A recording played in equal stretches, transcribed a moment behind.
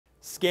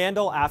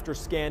Scandal after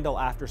scandal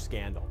after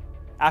scandal.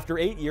 After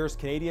 8 years,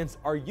 Canadians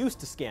are used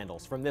to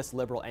scandals from this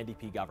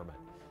Liberal-NDP government.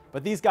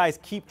 But these guys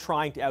keep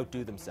trying to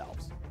outdo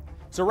themselves.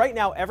 So right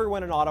now,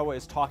 everyone in Ottawa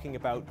is talking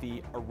about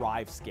the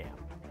Arrive scam.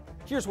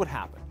 Here's what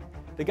happened.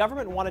 The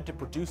government wanted to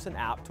produce an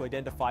app to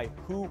identify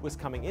who was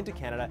coming into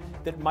Canada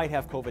that might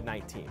have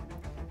COVID-19.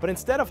 But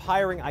instead of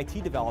hiring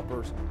IT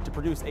developers to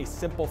produce a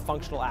simple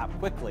functional app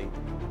quickly,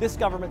 this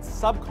government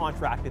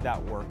subcontracted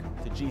that work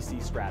to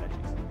GC Strategies.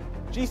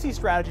 GC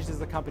Strategies is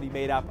a company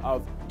made up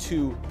of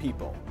 2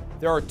 people.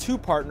 There are 2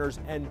 partners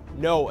and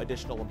no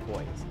additional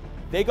employees.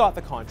 They got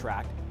the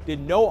contract,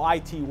 did no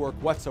IT work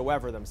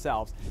whatsoever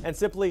themselves, and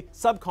simply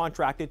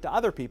subcontracted to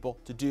other people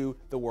to do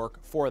the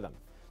work for them.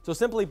 So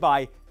simply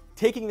by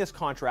taking this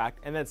contract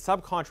and then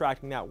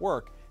subcontracting that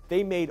work,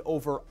 they made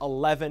over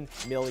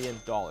 $11 million.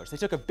 They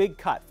took a big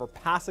cut for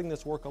passing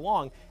this work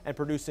along and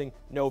producing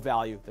no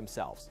value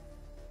themselves.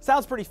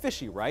 Sounds pretty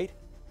fishy, right?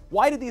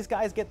 Why did these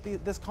guys get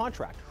this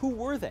contract? Who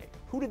were they?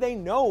 Who did they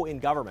know in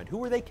government? Who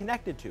were they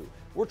connected to?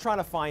 We're trying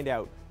to find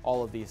out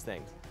all of these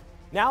things.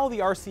 Now the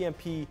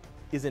RCMP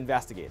is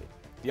investigating.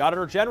 The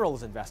Auditor General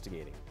is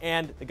investigating,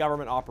 and the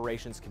Government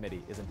Operations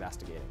Committee is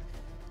investigating.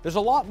 There's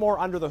a lot more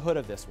under the hood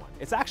of this one.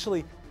 It's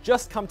actually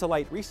just come to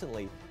light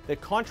recently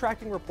that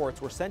contracting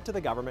reports were sent to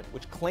the government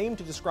which claim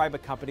to describe a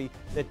company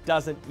that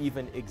doesn't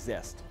even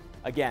exist.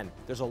 Again,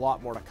 there's a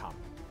lot more to come.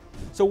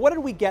 So what did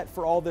we get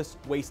for all this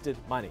wasted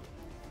money?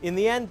 In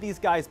the end, these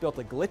guys built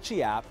a glitchy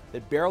app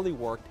that barely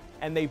worked,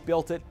 and they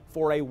built it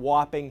for a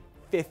whopping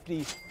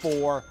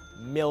 $54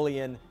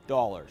 million.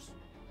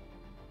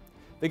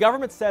 The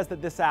government says that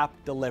this app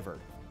delivered.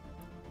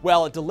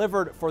 Well, it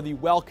delivered for the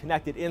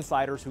well-connected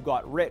insiders who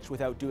got rich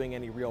without doing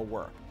any real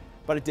work.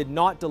 But it did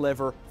not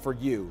deliver for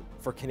you,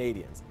 for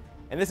Canadians.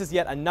 And this is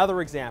yet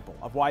another example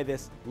of why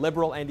this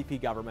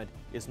Liberal-NDP government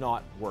is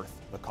not worth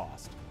the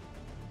cost.